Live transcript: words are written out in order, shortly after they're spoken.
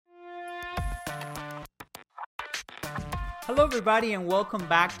Hello, everybody, and welcome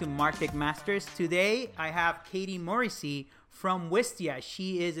back to MarTech Masters. Today, I have Katie Morrissey from Wistia.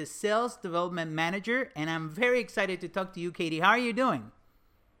 She is a sales development manager, and I'm very excited to talk to you, Katie. How are you doing?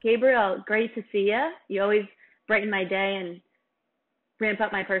 Gabriel, great to see you. You always brighten my day and ramp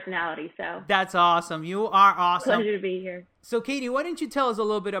up my personality. So that's awesome. You are awesome. Pleasure to be here. So, Katie, why don't you tell us a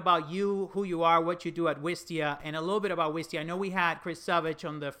little bit about you, who you are, what you do at Wistia, and a little bit about Wistia. I know we had Chris Savage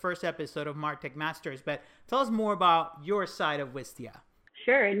on the first episode of MarTech Masters, but tell us more about your side of Wistia.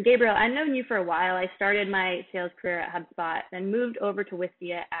 Sure. And Gabriel, I've known you for a while. I started my sales career at HubSpot, then moved over to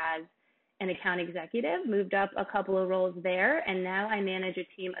Wistia as an account executive, moved up a couple of roles there, and now I manage a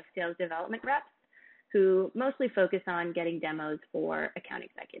team of sales development reps who mostly focus on getting demos for account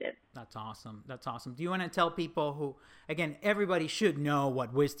executives. That's awesome. That's awesome. Do you want to tell people who, again, everybody should know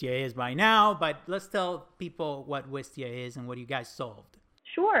what Wistia is by now, but let's tell people what Wistia is and what you guys solved.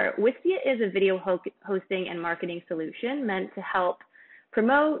 Sure. Wistia is a video hosting and marketing solution meant to help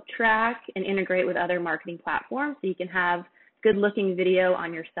promote, track, and integrate with other marketing platforms so you can have good-looking video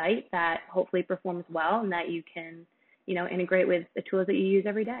on your site that hopefully performs well and that you can, integrate with the tools that you use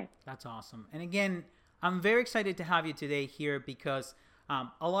every day. That's awesome. And again, I'm very excited to have you today here because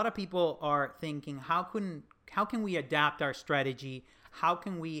a lot of people are thinking, how can we adapt our strategy? How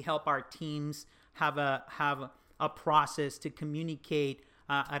can we help our teams have a process to communicate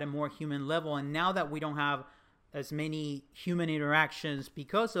at a more human level? And now that we don't have as many human interactions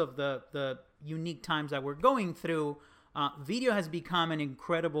because of the unique times that we're going through, video has become an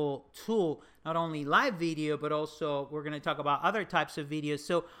incredible tool, not only live video, but also we're going to talk about other types of videos.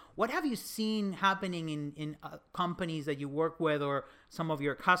 So what have you seen happening in companies that you work with or some of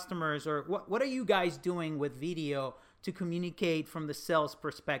your customers, or what are you guys doing with video to communicate from the sales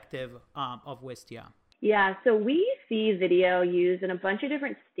perspective of Wistia? Yeah, so we see video used in a bunch of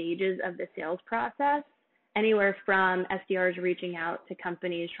different stages of the sales process, anywhere from SDRs reaching out to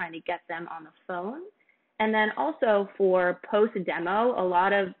companies trying to get them on the phone. And then also for post-demo, a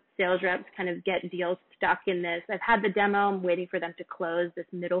lot of sales reps kind of get deals stuck in this. I've had the demo, I'm waiting for them to close this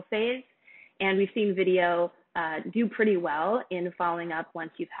middle phase. And we've seen video do pretty well in following up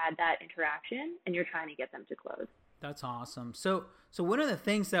once you've had that interaction and you're trying to get them to close. That's awesome. So one of the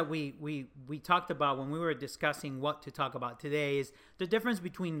things that we talked about when we were discussing what to talk about today is the difference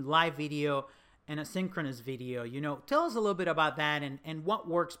between live video and asynchronous video. Tell us a little bit about that and what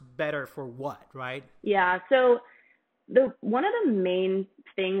works better for what, right? Yeah, so one of the main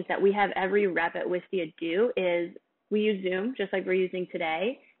things that we have every rep at Wistia do is we use Zoom, just like we're using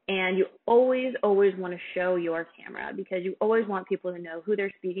today, and you always want to show your camera because you always want people to know who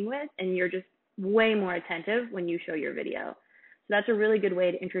they're speaking with, and you're just way more attentive when you show your video. So that's a really good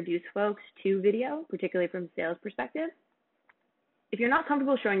way to introduce folks to video, particularly from a sales perspective. If you're not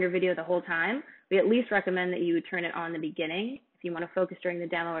comfortable showing your video the whole time, we at least recommend that you turn it on in the beginning. If you want to focus during the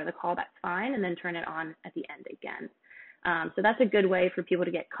demo or the call, that's fine, and then turn it on at the end again. So that's a good way for people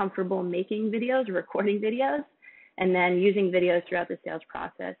to get comfortable making videos or recording videos, and then using videos throughout the sales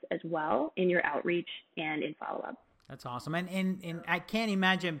process as well in your outreach and in follow-up. That's awesome. And I can't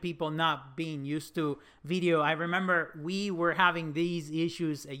imagine people not being used to video. I remember we were having these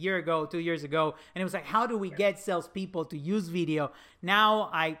issues a year ago, 2 years ago, and it was like, how do we get salespeople to use video? Now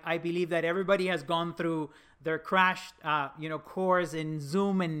I believe that everybody has gone through their crash course in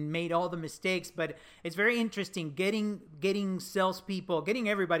Zoom and made all the mistakes, but it's very interesting getting salespeople,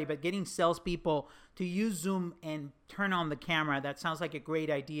 getting salespeople to use Zoom and turn on the camera. That sounds like a great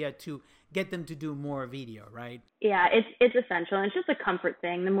idea to get them to do more video, right? Yeah, it's essential. And it's just a comfort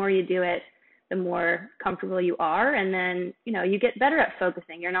thing. The more you do it, the more comfortable you are. And then, you get better at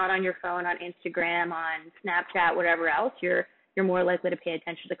focusing. You're not on your phone, on Instagram, on Snapchat, whatever else. You're more likely to pay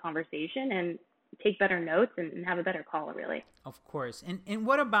attention to the conversation and take better notes and have a better call, really. Of course. And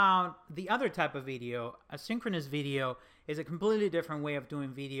what about the other type of video? Asynchronous video is a completely different way of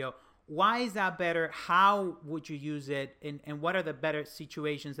doing video. Why is that better? How would you use it? And what are the better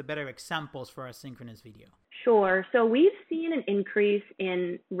situations, the better examples for asynchronous video? Sure. So we've seen an increase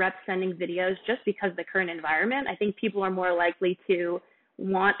in reps sending videos just because of the current environment. I think people are more likely to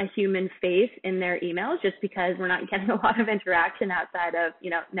want a human face in their emails just because we're not getting a lot of interaction outside of,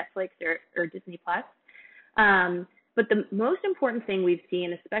 Netflix or Disney Plus. But the most important thing we've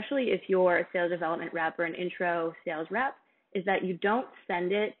seen, especially if you're a sales development rep or an intro sales rep, is that you don't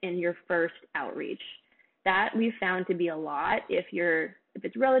send it in your first outreach. That we've found to be a lot. If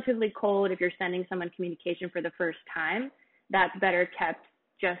it's relatively cold, if you're sending someone communication for the first time, that's better kept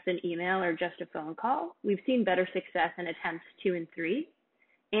just an email or just a phone call. We've seen better success in attempts 2 and 3.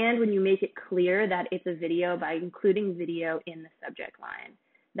 And when you make it clear that it's a video by including video in the subject line.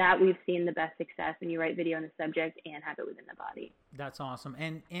 that we've seen the best success when you write video on the subject and have it within the body. That's awesome.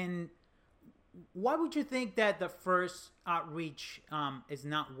 And why would you think that the first outreach is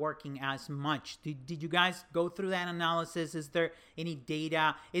not working as much? Did you guys go through that analysis? Is there any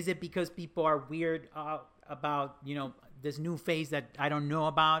data? Is it because people are weird about, this new phase that I don't know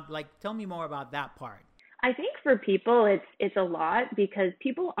about? Like, tell me more about that part. I think for people, it's a lot because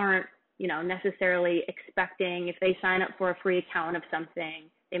people aren't, necessarily expecting if they sign up for a free account of something,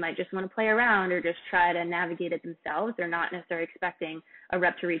 they might just want to play around or just try to navigate it themselves. They're not necessarily expecting a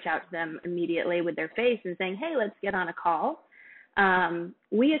rep to reach out to them immediately with their face and saying, hey, let's get on a call.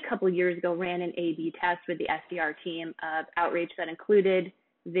 We, a couple years ago, ran an A/B test with the SDR team of outreach that included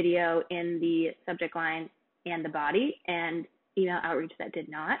video in the subject line and the body, and email outreach that did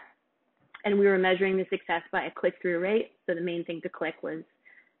not. And we were measuring the success by a click-through rate. So the main thing to click was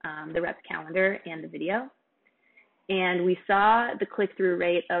the rep's calendar and the video. And we saw the click-through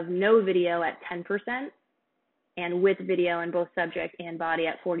rate of no video at 10% and with video in both subject and body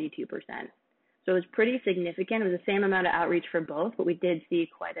at 42%. So it was pretty significant. It was the same amount of outreach for both, but we did see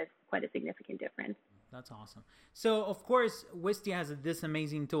quite a significant difference. That's awesome. So, of course, Wistia has this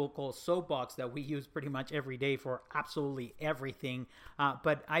amazing tool called Soapbox that we use pretty much every day for absolutely everything.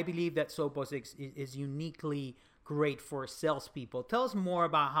 But I believe that Soapbox is uniquely great for salespeople. Tell us more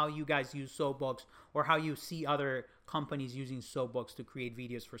about how you guys use Soapbox or how you see other companies using Soapbox to create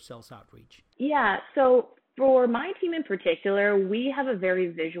videos for sales outreach. Yeah, so for my team in particular, we have a very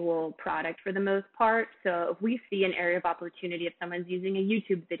visual product for the most part. So if we see an area of opportunity, if someone's using a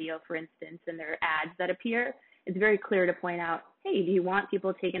YouTube video, for instance, and there are ads that appear, it's very clear to point out, hey, do you want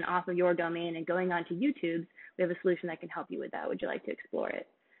people taken off of your domain and going onto YouTube? We have a solution that can help you with that. Would you like to explore it?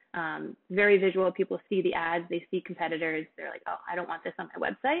 Very visual. People see the ads, they see competitors. They're like, oh, I don't want this on my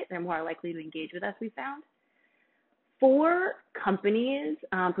website. They're more likely to engage with us, we found. For companies,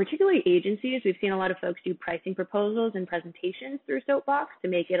 particularly agencies, we've seen a lot of folks do pricing proposals and presentations through Soapbox to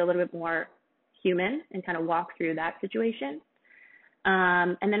make it a little bit more human and kind of walk through that situation.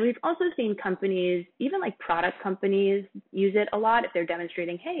 And then we've also seen companies, even like product companies, use it a lot if they're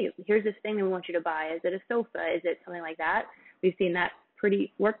demonstrating, hey, here's this thing that we want you to buy. Is it a sofa? Is it something like that? We've seen that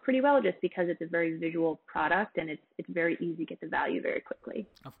work pretty well just because it's a very visual product and it's very easy to get the value very quickly.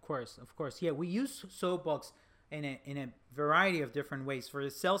 Of course. Yeah, we use Soapbox in a variety of different ways. For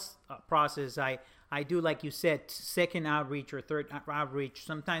the sales process, I do, like you said, second outreach or third outreach.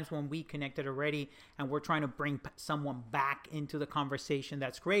 Sometimes when we connected already and we're trying to bring someone back into the conversation,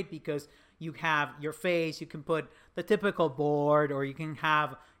 that's great because you have your face, you can put the typical board, or you can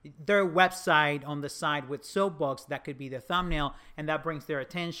have their website on the side with Soapbox. That could be the thumbnail, and that brings their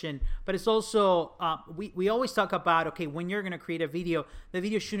attention. But it's also, we always talk about, okay, when you're going to create a video, the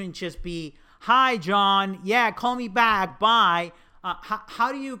video shouldn't just be, hi, John. Yeah, call me back. Bye.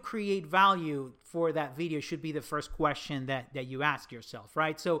 How do you create value for that video should be the first question that you ask yourself,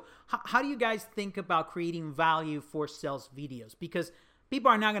 right? So how do you guys think about creating value for sales videos? Because people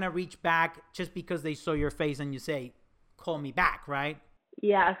are not going to reach back just because they saw your face and you say, call me back, right?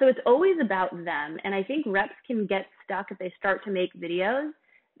 Yeah, so it's always about them. And I think reps can get stuck if they start to make videos.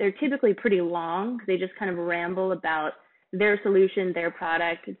 They're typically pretty long. They just kind of ramble about their solution, their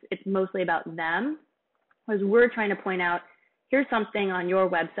product. It's mostly about them. Whereas we're trying to point out, here's something on your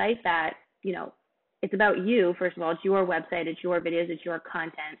website that, it's about you. First of all, it's your website, it's your videos, it's your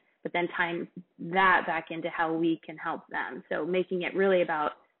content, but then tying that back into how we can help them. So making it really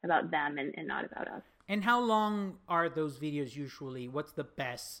about them and not about us. And how long are those videos usually? What's the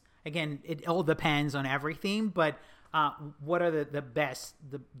best? Again, it all depends on everything, but what are the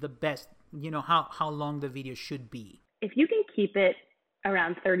best, how long the video should be? If you can keep it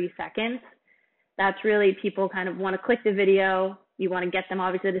around 30 seconds, that's really people kind of want to click the video. You want to get them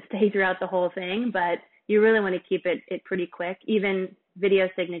obviously to stay throughout the whole thing, but you really want to keep it pretty quick. Even video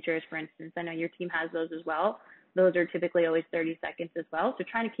signatures, for instance, I know your team has those as well. Those are typically always 30 seconds as well. So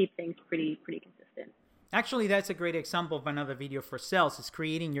trying to keep things pretty consistent. Actually, that's a great example of another video for sales, is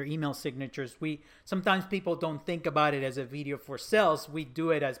creating your email signatures. Sometimes people don't think about it as a video for sales. We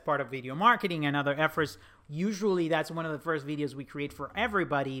do it as part of video marketing and other efforts. Usually that's one of the first videos we create for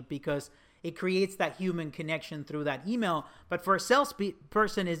everybody because it creates that human connection through that email. But for a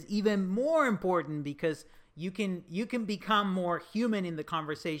salesperson is even more important because you can become more human in the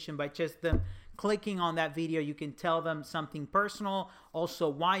conversation by just them clicking on that video. You can tell them something personal, also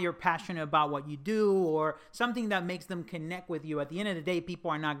why you're passionate about what you do, or something that makes them connect with you. At the end of the day, people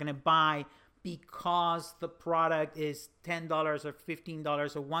are not going to buy because the product is $10 or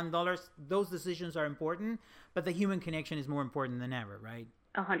 $15 or $1. Those decisions are important, but the human connection is more important than ever, right?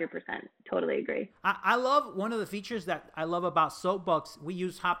 100%. Totally agree. I love one of the features that I love about Soapbox. We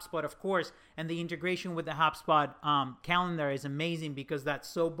use HubSpot, of course, and the integration with the HubSpot calendar is amazing because that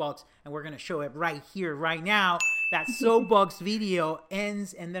Soapbox, and we're going to show it right here, right now, that Soapbox video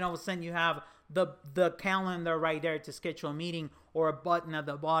ends, and then all of a sudden you have the calendar right there to schedule a meeting or a button at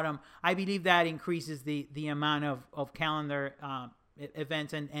the bottom. I believe that increases the amount of calendar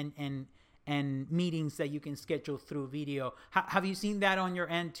events and meetings that you can schedule through video. Have you seen that on your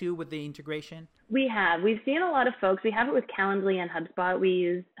end too with the integration? We have. We've seen a lot of folks. We have it with Calendly and HubSpot. We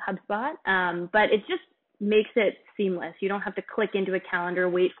use HubSpot, but it just makes it seamless. You don't have to click into a calendar,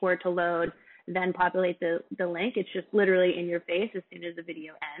 wait for it to load, then populate the link. It's just literally in your face as soon as the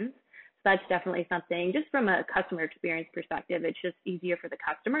video ends. So that's definitely something, just from a customer experience perspective, it's just easier for the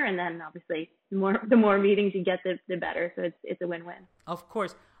customer. And then obviously the more meetings you get, the better. So it's a win-win. Of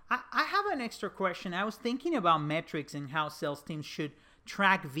course. I have an extra question. I was thinking about metrics and how sales teams should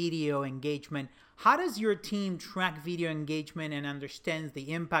track video engagement. How does your team track video engagement and understands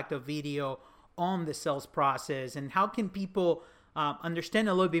the impact of video on the sales process? And how can people understand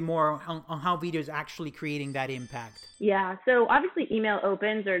a little bit more on how video is actually creating that impact? Yeah, so obviously email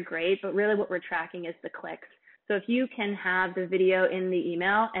opens are great, but really what we're tracking is the clicks. So if you can have the video in the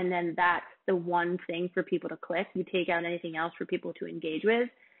email and then that's the one thing for people to click, you take out anything else for people to engage with,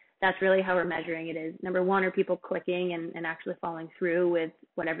 that's really how we're measuring it is. Number one, are people clicking and actually following through with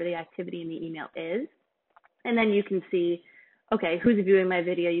whatever the activity in the email is? And then you can see, okay, who's viewing my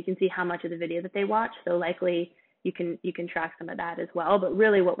video? You can see how much of the video that they watch. So likely you can track some of that as well. But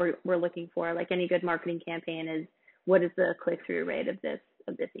really what we're looking for, like any good marketing campaign, is what is the click-through rate of this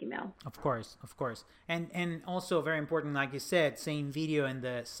email? Of course. And also very important, like you said, saying video in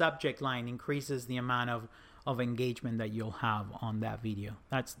the subject line increases the amount of engagement that you'll have on that video.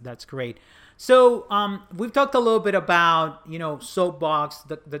 That's great. So we've talked a little bit about, Soapbox,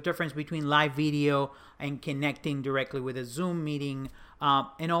 the difference between live video and connecting directly with a Zoom meeting,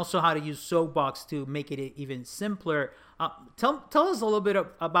 and also how to use Soapbox to make it even simpler. Tell us a little bit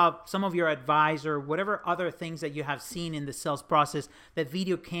about some of your advice or whatever other things that you have seen in the sales process that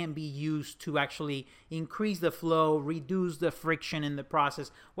video can be used to actually increase the flow, reduce the friction in the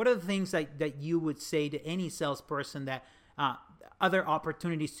process. What are the things that you would say to any salesperson that other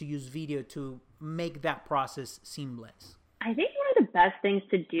opportunities to use video to make that process seamless? I think one of the best things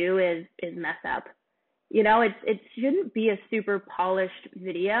to do is mess up. It shouldn't be a super polished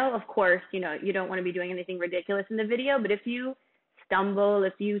video. Of course, you don't want to be doing anything ridiculous in the video, but if you stumble,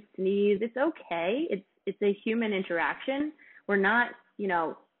 if you sneeze, it's okay. It's a human interaction. We're not,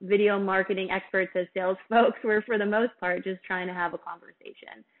 video marketing experts as sales folks. We're, for the most part, just trying to have a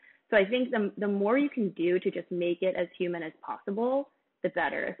conversation. So I think the more you can do to just make it as human as possible, the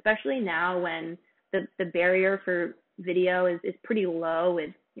better, especially now when the barrier for video is pretty low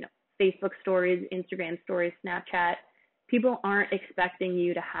with, Facebook stories, Instagram stories, Snapchat. People aren't expecting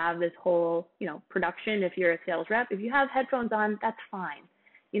you to have this whole, production if you're a sales rep. If you have headphones on, that's fine.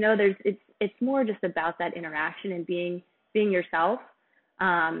 It's more just about that interaction and being yourself.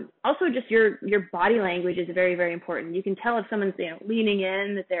 Also just your body language is very, very important. You can tell if someone's, leaning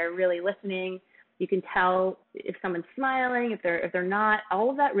in, that they're really listening. You can tell if someone's smiling, if they're not.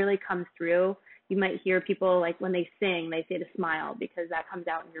 All of that really comes through. You might hear people, like when they sing, they say to smile because that comes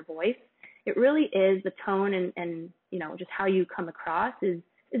out in your voice. It really is the tone and just how you come across is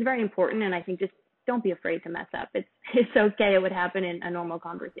very important. And I think just don't be afraid to mess up. It's okay. It would happen in a normal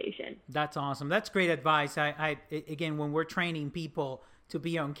conversation. That's awesome. That's great advice. Again, when we're training people to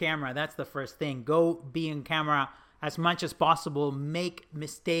be on camera, that's the first thing. Go be on camera as much as possible. Make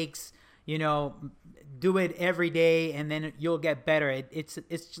mistakes. Do it every day, and then you'll get better. It's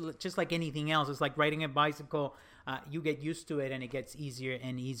just like anything else. It's like riding a bicycle. You get used to it, and it gets easier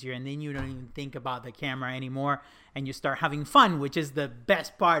and easier, and then you don't even think about the camera anymore, and you start having fun, which is the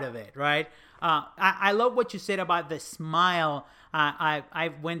best part of it, right? I love what you said about the smile.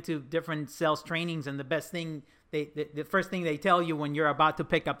 I went to different sales trainings, and the best thing, the first thing they tell you when you're about to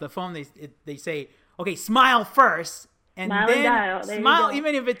pick up the phone, they say, okay, smile first. And then smile,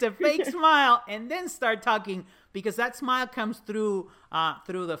 even if it's a fake smile, and then start talking, because that smile comes through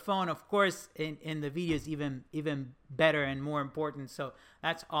the phone. Of course, in the video is even better and more important. So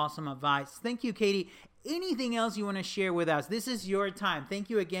that's awesome advice. Thank you, Katie. Anything else you want to share with us? This is your time. Thank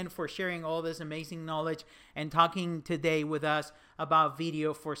you again for sharing all this amazing knowledge and talking today with us about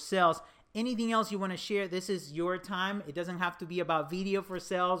video for sales. Anything else you want to share? This is your time. It doesn't have to be about video for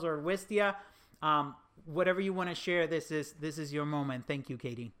sales or Wistia. Whatever you want to share, this is your moment. Thank you,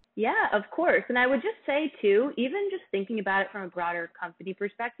 Katie. Yeah, of course. And I would just say too, even just thinking about it from a broader company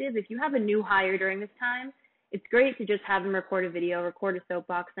perspective, if you have a new hire during this time, it's great to just have them record a video, record a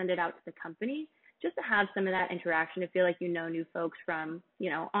soapbox, send it out to the company, just to have some of that interaction, to feel like new folks from,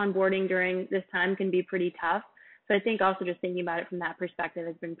 onboarding during this time can be pretty tough. So I think also just thinking about it from that perspective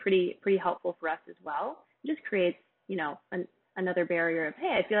has been pretty helpful for us as well. It just creates, another barrier of,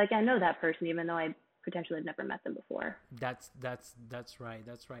 hey, I feel like I know that person, even though I potentially have never met them before. That's right.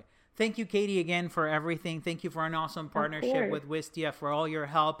 That's right. Thank you, Katie, again for everything. Thank you for an awesome partnership with Wistia, for all your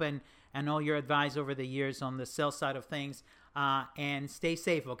help and all your advice over the years on the sales side of things. And stay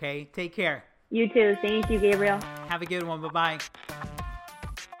safe, okay? Take care. You too. Thank you, Gabriel. Have a good one. Bye-bye.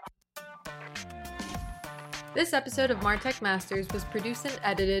 This episode of MarTech Masters was produced and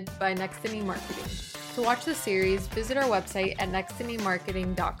edited by Next to Me Marketing. To watch the series, visit our website at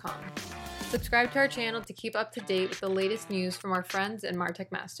nexttomemarketing.com. Subscribe to our channel to keep up to date with the latest news from our friends and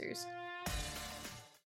MarTech Masters.